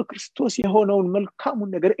ደግሞ በክርስቶስ የሆነውን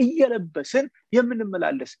መልካሙን ነገር እየለበስን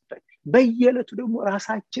የምንመላለስበት በየዕለቱ ደግሞ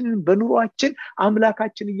ራሳችንን በኑሯችን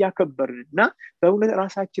አምላካችን እያከበርንና በእውነት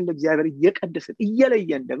ራሳችን ለእግዚአብሔር እየቀደስን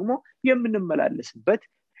እየለየን ደግሞ የምንመላለስበት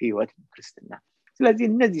ህይወት ነው ክርስትና። ስለዚህ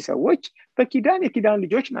እነዚህ ሰዎች የኪዳን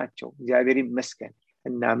ልጆች ናቸው። እግዚአብሔር ይመስገን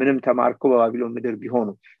እና ምንም ተማርኮ በባቢሎን ምድር ቢሆኑ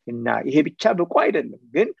እና ይሄ ብቻ በቁ አይደለም።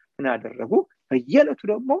 ግን ምን አደረጉ? በየዕለቱ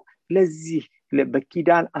ደግሞ ለዚህ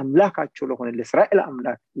በኪዳን አምላካቸው ለሆነ ለእስራኤል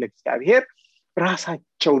አምላክ ለእግዚአብሔር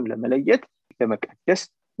ራሳቸውን ለመለየት ለመቀደስ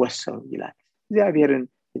ወሰኑ ይላል። እግዚአብሔርን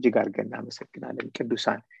እጅግ አድርገን እናመሰግናለን።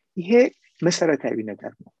 ቅዱሳን፣ ይሄ መሰረታዊ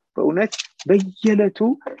ነገር ነው። በእውነት በየዕለቱ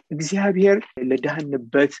እግዚአብሔር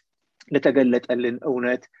ለዳህንበት ለተገለጠልን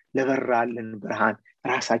እውነት ለበራልን ብርሃን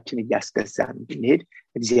ራሳችን እያስገዛን እንድንሄድ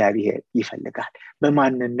እግዚአብሔር ይፈልጋል።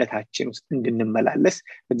 በማንነታችን ውስጥ እንድንመላለስ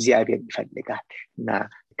እግዚአብሔር ይፈልጋል እና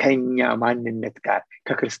ከኛ ማንነት ጋር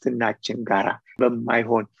ከክርስትናችን ጋር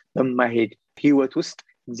በማይሄድ ህይወት ውስጥ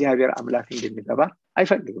እግዚአብሔር አምላክ እንድንገባ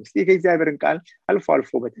አይፈልግም። እስቲ የእግዚአብሔርን ቃል አልፎ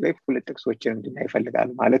አልፎ በተለይ ሁለት ጥቅሶችን እንድናይ ይፈልጋል።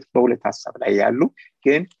 ማለት በሁለት ሐሳብ ላይ ያሉ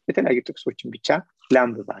ግን የተለያዩ ጥቅሶችን ብቻ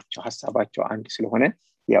ላንብባቸው። ሐሳባቸው አንድ ስለሆነ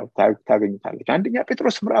ያው ታገኙታለች። አንደኛ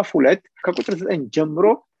ጴጥሮስ ምዕራፍ 2 ከቁጥር 9 ጀምሮ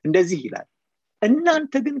እንደዚህ ይላል።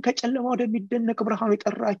 እናንተ ግን ከጨለማ ወደሚደነቅ ብርሃኑ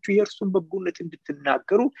የጠራችሁ የእርሱን በጎነት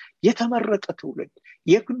እንድትናገሩ የተመረጠ ትውልድ፣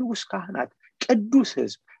 የንጉሥ ካህናት፣ ቅዱስ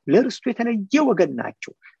ሕዝብ፣ ለርስቱ የተለየ ወገን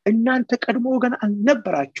ናቸው። እናንተ ቀድሞ ወገን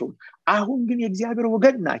አልነበራችሁም፣ አሁን ግን የእግዚአብሔር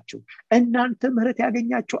ወገን ናቸው። እናንተ ምሕረት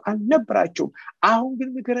ያገኛችሁ አልነበራችሁም፣ አሁን ግን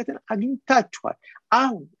ምሕረትን አግኝታችኋል።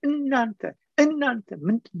 አሁን እናንተ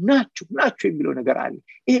ናችሁ የሚለው ነገር አለ።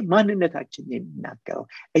 ይሄ ማንነታችን የሚናገረው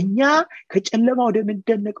እኛ ከጨለማ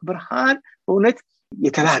ወደሚደነቅ ብርሃን በእውነት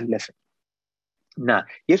የተላለፍን እና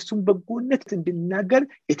የእርሱን በጎነት እንድናገር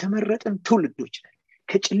የተመረጥን ትውልዶች ነን።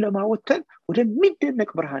 ከጨለማ ወጥተን ወደሚደነቅ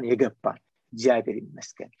ብርሃን የገባን እግዚአብሔር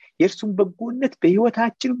ይመስገን። የእርሱን በጎነት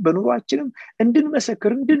በህይወታችንም በኑሯችንም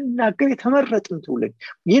እንድንመሰክር እንድንናገር የተመረጥን ትውልድ፣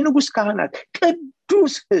 የንጉሥ ካህናት፣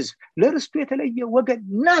 ቅዱስ ሕዝብ፣ ለርስቱ የተለየ ወገን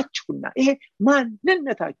ናችሁና ይሄ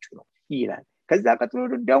ማንነታችሁ ነው ይላል። ከዛ ቀጥሎ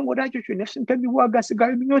እንዲያውም ወዳጆች ነፍስን ከሚዋጋ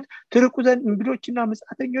ስጋዊ ምኞት ትርቁ ዘንድ እንግዶችና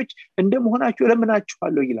መጻተኞች እንደመሆናችሁ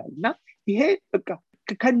እለምናችኋለሁ ይላልና ይሄ በቃ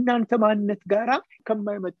ከእናንተ ማንነት ጋራ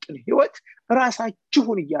ከማይመጥን ህይወት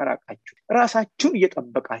ራሳችሁን እያራቃችሁ ራሳችሁን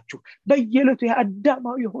እየጠበቃችሁ በየዕለቱ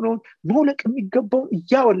የአዳማዊ የሆነውን መውለቅ የሚገባውን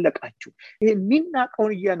እያወለቃችሁ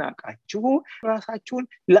የሚናቀውን እየናቃችሁ ራሳችሁን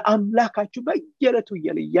ለአምላካችሁ በየዕለቱ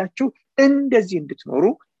እየለያችሁ እንደዚህ እንድትኖሩ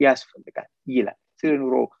ያስፈልጋል ይላል። ስለ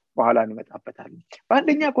ኑሮ በኋላ እንመጣበታለን።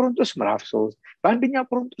 በአንደኛ ቆሮንቶስ ምዕራፍ 3 በአንደኛ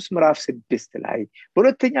ቆሮንቶስ ምዕራፍ 6 ላይ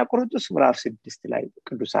በሁለተኛ ቆሮንቶስ ምዕራፍ 6 ላይ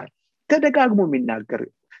ቅዱሳን ተደጋግሞ የሚናገር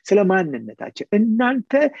ስለ ማንነታችን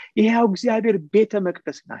እናንተ የሕያው እግዚአብሔር ቤተ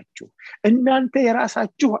መቅደስ ናችሁ፣ እናንተ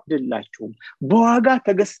የራሳችሁ አይደላችሁም፣ በዋጋ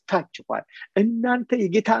ተገዝታችኋል፣ እናንተ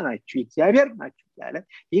የጌታ ናችሁ፣ የእግዚአብሔር ናችሁ ያለ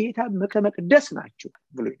የጌታ መቅደስ ናችሁ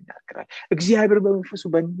ብሎ ይናገራል። እግዚአብሔር በመንፈሱ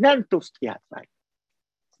በእናንተ ውስጥ ያድራል።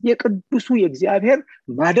 የቅዱሱ የእግዚአብሔር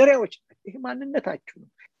ማደሪያዎች ናችሁ፣ ይሄ ማንነታችሁ ነው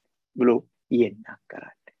ብሎ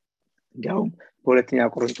ይናገራል። እንዲያውም በሁለተኛ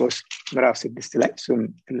ቆሮንቶስ ምዕራፍ 6 ላይ እሱን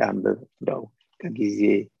ላንብብ እንደው ከጊዜ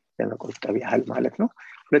ለመቆጠብ ያህል ማለት ነው።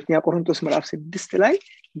 ሁለተኛ ቆሮንቶስ ምዕራፍ 6 ላይ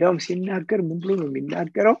እንዲያውም ሲናገር ምን ብሎ ነው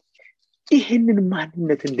የሚናገረው? ይህንን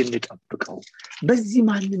ማንነት እንድንጠብቀው በዚህ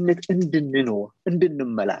ማንነት እንድንኖር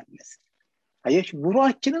እንድንመላለስ አየሽ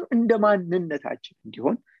ኑሯችንም እንደ ማንነታችን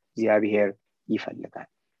እንዲሆን እግዚአብሔር ይፈልጋል።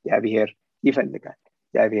 እግዚአብሔር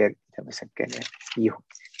የተመሰገነ ይሁን።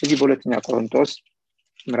 እዚህ በሁለተኛ ቆሮንቶስ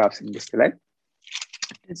ምዕራፍ 6 ላይ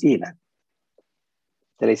እንደዚህ ይላል።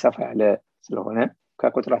 ስለዚህ ሰፋ ያለ ስለሆነ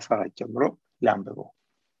ከቁጥር 14 ጀምሮ ላንብበው።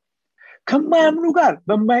 ከማያምኑ ጋር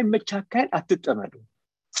በማይመች አካሄድ አትጠመዱ፣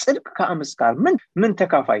 ጽድቅ ከአመፅ ጋር ምን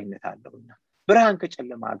ተካፋይነት አለውና? ብርሃን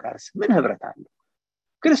ከጨለማ ጋርስ ምን ህብረት አለው?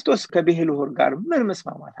 ክርስቶስ ከብዔልሖር ጋር ምን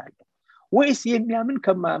መስማማት አለው? ወይስ የሚያምን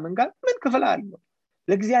ከማያምን ጋር ምን ክፍል አለው?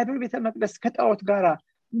 ለእግዚአብሔር ቤተ መቅደስ ከጣዖት ጋር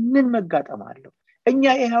ምን መጋጠም አለው? እኛ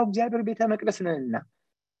የሕያው እግዚአብሔር ቤተ መቅደስ ነንና።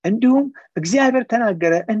 እንዲሁም እግዚአብሔር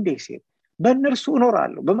ተናገረ እንዲህ ሲል በእነርሱ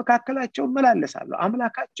እኖራለሁ፣ በመካከላቸው እመላለሳለሁ፣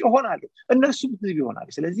 አምላካቸው እሆናለሁ፣ እነርሱም ሕዝብ ይሆናሉ።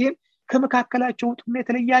 ስለዚህም ከመካከላቸው ውጡና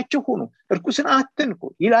የተለያችሁ ሁኑ፣ እርኩስን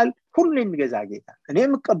አትንኩ ይላል ሁሉን የሚገዛ ጌታ።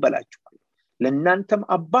 እኔም እቀበላችኋለሁ፣ ለእናንተም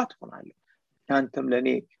አባት ሆናለሁ፣ እናንተም ለእኔ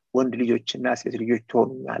ወንድ ልጆችና ሴት ልጆች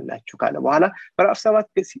ትሆኑኛላችሁ ካለ በኋላ ምዕራፍ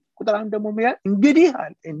 7 ቁጥር 1 ደግሞ ምን ይላል? እንግዲህ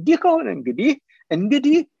አለ እንዲህ ከሆነ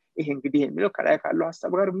እንግዲህ ይሄ እንግዲህ የሚለው ከላይ ካለው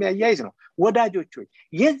ሐሳብ ጋር የሚያያይዝ ነው። ወዳጆች ሆይ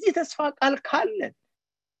የዚህ ተስፋ ቃል ካለን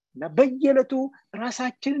እና በየዕለቱ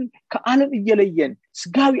ራሳችንን ከዓለም እየለየን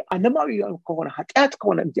ስጋዊ ዓለማዊ ከሆነ ኃጢአት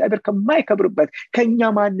ከሆነ እግዚአብሔር ከማይከብርበት ከኛ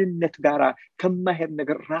ማንነት ጋር ከማይሄድ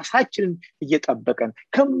ነገር ራሳችንን እየጠበቀን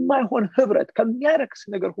ከማይሆን ህብረት ከሚያረክስ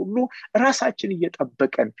ነገር ሁሉ ራሳችንን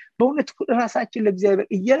እየጠበቀን በእውነት ራሳችን ለእግዚአብሔር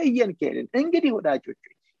እየለየን ከሄድን እንግዲህ ወዳጆች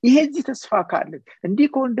ይሄዚህ ተስፋ ካለን እንዲህ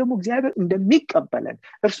ከሆነ ደግሞ እግዚአብሔር እንደሚቀበለን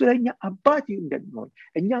እርሱ ለኛ አባት እንደሚሆን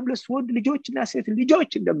እኛም ለሱ ወንድ ልጆችና ሴት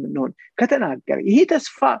ልጆች እንደምንሆን ከተናገረ ይሄ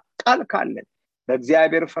ተስፋ ቃል ካለን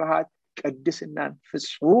በእግዚአብሔር ፍርሃት ቅድስናን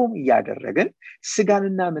ፍጹም እያደረግን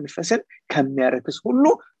ስጋንና መንፈስን ከሚያረክስ ሁሉ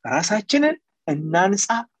ራሳችንን እናንጻ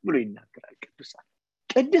ብሎ ይናገራል።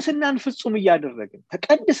 ቅድስናን ፍጹም እያደረግን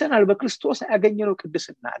ተቀድሰናል። በክርስቶስ ያገኘነው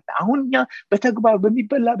ቅድስና አለ። አሁን እኛ በተግባር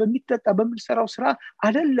በሚበላ በሚጠጣ በምንሰራው ስራ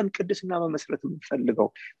አይደለም ቅድስና መመስረት የምንፈልገው፣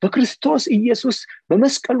 በክርስቶስ ኢየሱስ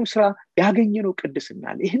በመስቀሉ ስራ ያገኘነው ቅድስና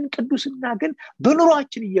አለ። ይህን ቅድስና ግን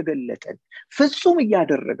በኑሯችን እየገለጠን ፍጹም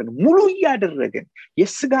እያደረግን ሙሉ እያደረግን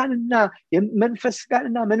የስጋንና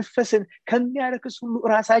መንፈስን ከሚያረክስ ሁሉ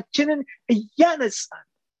ራሳችንን እያነጻን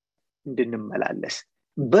እንድንመላለስ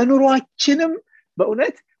በኑሯችንም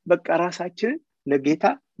በእውነት በቃ ራሳችንን ለጌታ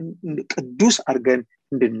ቅዱስ አድርገን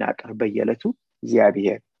እንድናቀርብ በየዕለቱ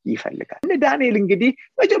እግዚአብሔር ይፈልጋል። እነ ዳንኤል እንግዲህ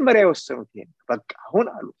መጀመሪያ የወሰኑት ይሄን በቃ አሁን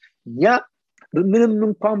አሉ እኛ ምንም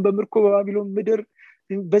እንኳን በምርኮ በባቢሎን ምድር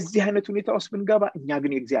በዚህ አይነት ሁኔታ ውስጥ ብንገባ እኛ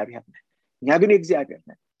ግን የእግዚአብሔር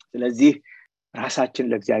ነን። ስለዚህ ራሳችን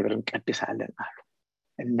ለእግዚአብሔር እንቀድሳለን አሉ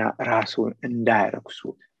እና ራሱን እንዳያረክሱ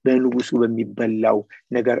በንጉሱ በሚበላው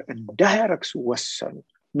ነገር እንዳያረክሱ ወሰኑ፣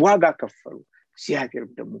 ዋጋ ከፈሉ። እግዚአብሔር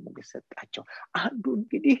ደግሞ ሞገስ ሰጣቸው። አንዱ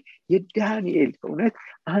እንግዲህ የዳንኤል እውነት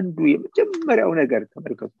አንዱ የመጀመሪያው ነገር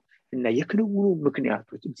ተመልከቱ እና የክንውኑ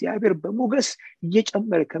ምክንያቶች እግዚአብሔር በሞገስ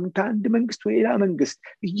እየጨመረ ከአንድ መንግስት ወደ ሌላ መንግስት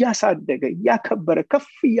እያሳደገ እያከበረ ከፍ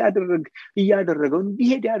እያደረገው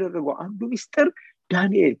እንዲሄድ ያደረገው አንዱ ሚስጥር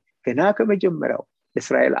ዳንኤል ገና ከመጀመሪያው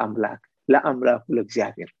ለእስራኤል አምላክ ለአምላኩ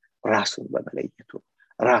ለእግዚአብሔር ራሱን በመለየቱ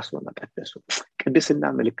ራሱን መቀደሱ ቅድስና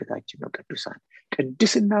ምልክታችን ነው። ቅዱሳን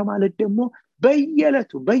ቅድስና ማለት ደግሞ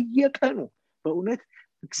በየዕለቱ በየቀኑ በእውነት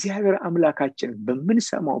እግዚአብሔር አምላካችን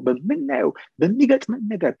በምንሰማው በምናየው በሚገጥመን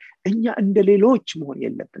ነገር እኛ እንደ ሌሎች መሆን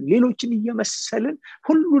የለብን። ሌሎችን እየመሰልን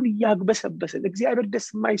ሁሉን እያግበሰበስን እግዚአብሔር ደስ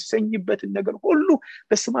የማይሰኝበትን ነገር ሁሉ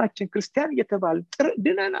በስማችን ክርስቲያን እየተባልን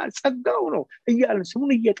ድነናል ጸጋው ነው እያልን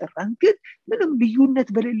ስሙን እየጠራን ግን ምንም ልዩነት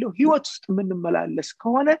በሌለው ህይወት ውስጥ የምንመላለስ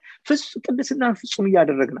ከሆነ ቅድስናን ፍጹም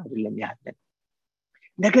እያደረግን አይደለም ያለን።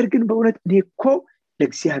 ነገር ግን በእውነት እኔ እኮ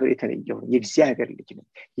ለእግዚአብሔር የተለየው የእግዚአብሔር ልጅ ነኝ፣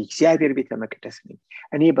 የእግዚአብሔር ቤተ መቅደስ ነኝ፣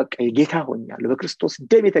 እኔ በቃ የጌታ ሆኛለሁ፣ በክርስቶስ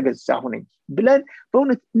ደም የተገዛሁ ነኝ ብለን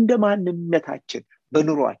በእውነት እንደ ማንነታችን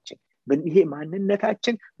በኑሯችን ይሄ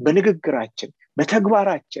ማንነታችን በንግግራችን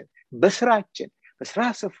በተግባራችን በስራችን በስራ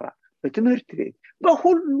ስፍራ በትምህርት ቤት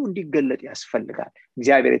በሁሉ እንዲገለጥ ያስፈልጋል።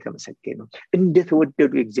 እግዚአብሔር የተመሰገነ ነው።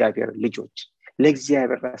 እንደተወደዱ የእግዚአብሔር ልጆች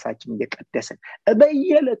ለእግዚአብሔር ራሳችን እየቀደስን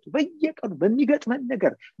በየዕለቱ በየቀኑ በሚገጥመን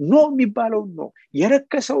ነገር ኖ የሚባለውን ኖ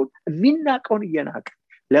የረከሰውን የሚናቀውን እየናቀን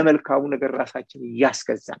ለመልካሙ ነገር ራሳችን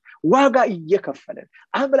እያስገዛን ዋጋ እየከፈለን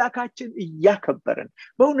አምላካችን እያከበርን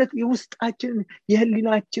በእውነት የውስጣችን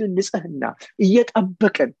የህሊናችንን ንጽህና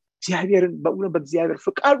እየጠበቅን እግዚአብሔርን በእግዚአብሔር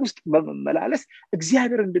ፍቃድ ውስጥ በመመላለስ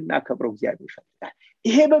እግዚአብሔር እንድናከብረው እግዚአብሔር ይፈልጋል።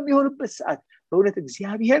 ይሄ በሚሆንበት ሰዓት በእውነት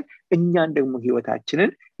እግዚአብሔር እኛን ደግሞ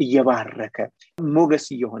ህይወታችንን እየባረከ ሞገስ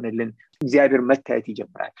እየሆነልን እግዚአብሔር መታየት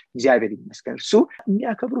ይጀምራል። እግዚአብሔር ይመስገን። እሱ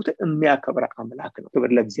የሚያከብሩትን የሚያከብር አምላክ ነው።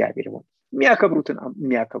 ክብር ለእግዚአብሔር ይሁን። የሚያከብሩትን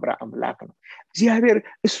የሚያከብር አምላክ ነው እግዚአብሔር።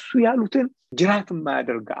 እሱ ያሉትን ጅራት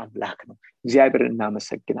የማያደርግ አምላክ ነው። እግዚአብሔር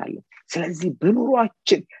እናመሰግናለን። ስለዚህ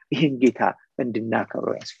በኑሯችን ይህን ጌታ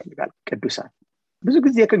እንድናከብረው ያስፈልጋል። ቅዱሳን ብዙ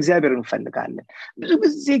ጊዜ ከእግዚአብሔር እንፈልጋለን። ብዙ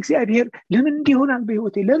ጊዜ እግዚአብሔር ለምን እንዲሆናል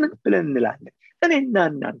በህይወቴ ለምን ብለን እንላለን። እኔና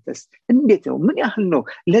እናንተስ እንዴት ነው? ምን ያህል ነው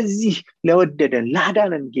ለዚህ ለወደደን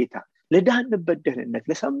ላዳነን ጌታ ለዳንበት ደህንነት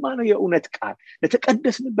ለሰማነው የእውነት ቃል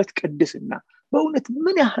ለተቀደስንበት ቅድስና በእውነት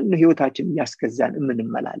ምን ያህል ነው ህይወታችን እያስገዛን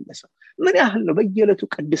የምንመላለሰው? ምን ያህል ነው በየዕለቱ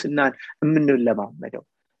ቅድስናን የምንለማመደው?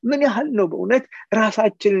 ምን ያህል ነው በእውነት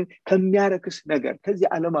ራሳችንን ከሚያረክስ ነገር ከዚህ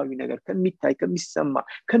ዓለማዊ ነገር ከሚታይ ከሚሰማ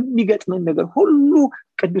ከሚገጥመን ነገር ሁሉ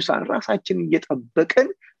ቅዱሳን ራሳችንን እየጠበቅን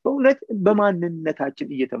በእውነት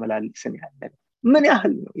በማንነታችን እየተመላለስን ያለን? ምን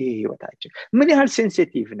ያህል ነው ይሄ ህይወታችን? ምን ያህል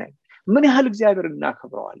ሴንሲቲቭ ነን? ምን ያህል እግዚአብሔር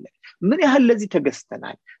እናከብረዋለን? ምን ያህል ለዚህ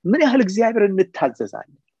ተገዝተናል? ምን ያህል እግዚአብሔር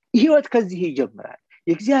እንታዘዛለን? ህይወት ከዚህ ይጀምራል።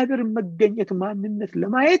 የእግዚአብሔርን መገኘት ማንነት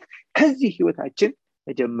ለማየት ከዚህ ህይወታችን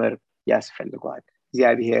መጀመር ያስፈልገዋል።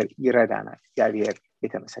 እግዚአብሔር ይረዳናል። እግዚአብሔር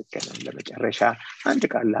የተመሰገነ ነው። ለመጨረሻ አንድ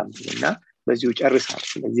ቃል ላንብብና በዚሁ ጨርሳለሁ።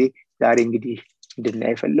 ስለዚህ ዛሬ እንግዲህ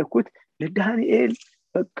እንድናይ የፈለኩት ለዳንኤል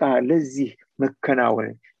በቃ ለዚህ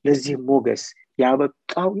መከናወን ለዚህ ሞገስ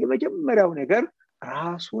ያበቃው የመጀመሪያው ነገር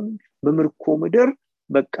ራሱን በምርኮ ምድር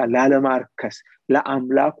በቃ ላለማርከስ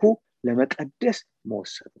ለአምላኩ ለመቀደስ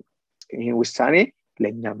መወሰኑ ነው። ይሄ ውሳኔ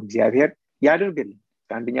ለኛም እግዚአብሔር ያደርግልን።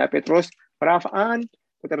 አንደኛ ጴጥሮስ ምዕራፍ 1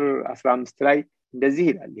 ቁጥር 15 ላይ እንደዚህ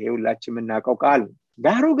ይላል። ይሄ ሁላችንም የምናውቀው ቃል ነው።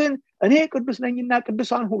 ዳሩ ግን እኔ ቅዱስ ነኝና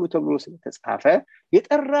ቅዱሳን ሁሉ ተብሎ ስለተጻፈ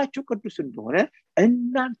የጠራችሁ ቅዱስ እንደሆነ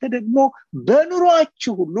እናንተ ደግሞ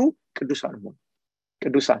በኑሯችሁ ሁሉ ቅዱሳን ሁኑ።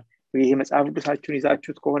 ቅዱሳን ይሄ መጽሐፍ ቅዱሳችሁን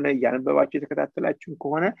ይዛችሁት ከሆነ እያነበባችሁ የተከታተላችሁ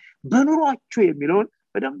ከሆነ በኑሯችሁ የሚለውን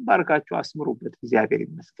በደንብ አድርጋችሁ አስምሩበት። እግዚአብሔር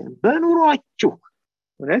ይመስገን። በኑሯችሁ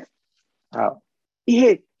እውነት ይሄ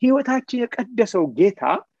ህይወታችን የቀደሰው ጌታ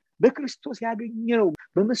በክርስቶስ ያገኘነው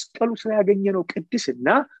በመስቀሉ ስለ ያገኘነው ቅድስና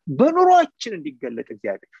በኑሯችን እንዲገለጥ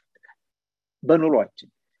እግዚአብሔር ይፈልጋል።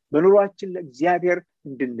 በኑሯችን ለእግዚአብሔር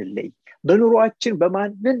እንድንለይ በኑሯችን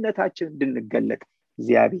በማንነታችን እንድንገለጥ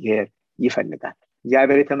እግዚአብሔር ይፈልጋል።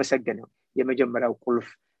 እግዚአብሔር የተመሰገነው። የመጀመሪያው ቁልፍ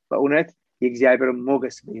በእውነት የእግዚአብሔር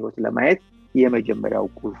ሞገስ በህይወት ለማየት የመጀመሪያው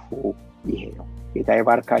ቁልፉ ይሄ ነው። ጌታ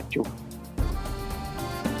ይባርካችሁ።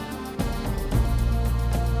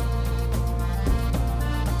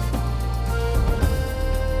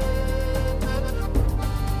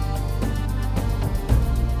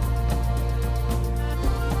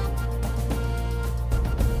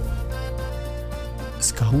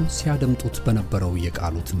 እስካሁን ሲያደምጡት በነበረው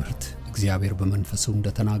የቃሉ ትምህርት እግዚአብሔር በመንፈሱ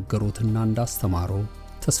እንደተናገሩትና እንዳስተማረው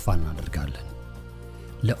ተስፋ እናደርጋለን።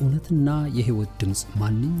 ለእውነትና የህይወት ድምጽ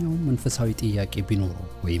ማንኛውም መንፈሳዊ ጥያቄ ቢኖሩ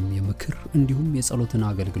ወይም የምክር እንዲሁም የጸሎትን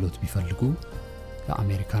አገልግሎት ቢፈልጉ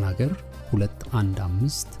ለአሜሪካን ሀገር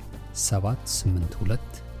 215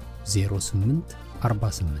 782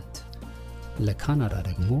 0848 ለካናዳ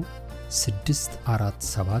ደግሞ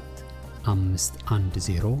 647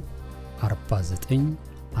 510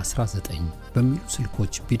 4919 በሚሉ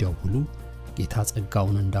ስልኮች ቢደውሉ ጌታ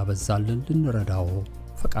ጸጋውን እንዳበዛልን ልንረዳው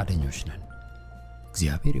ፈቃደኞች ነን።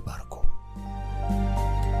 እግዚአብሔር ይባርክ።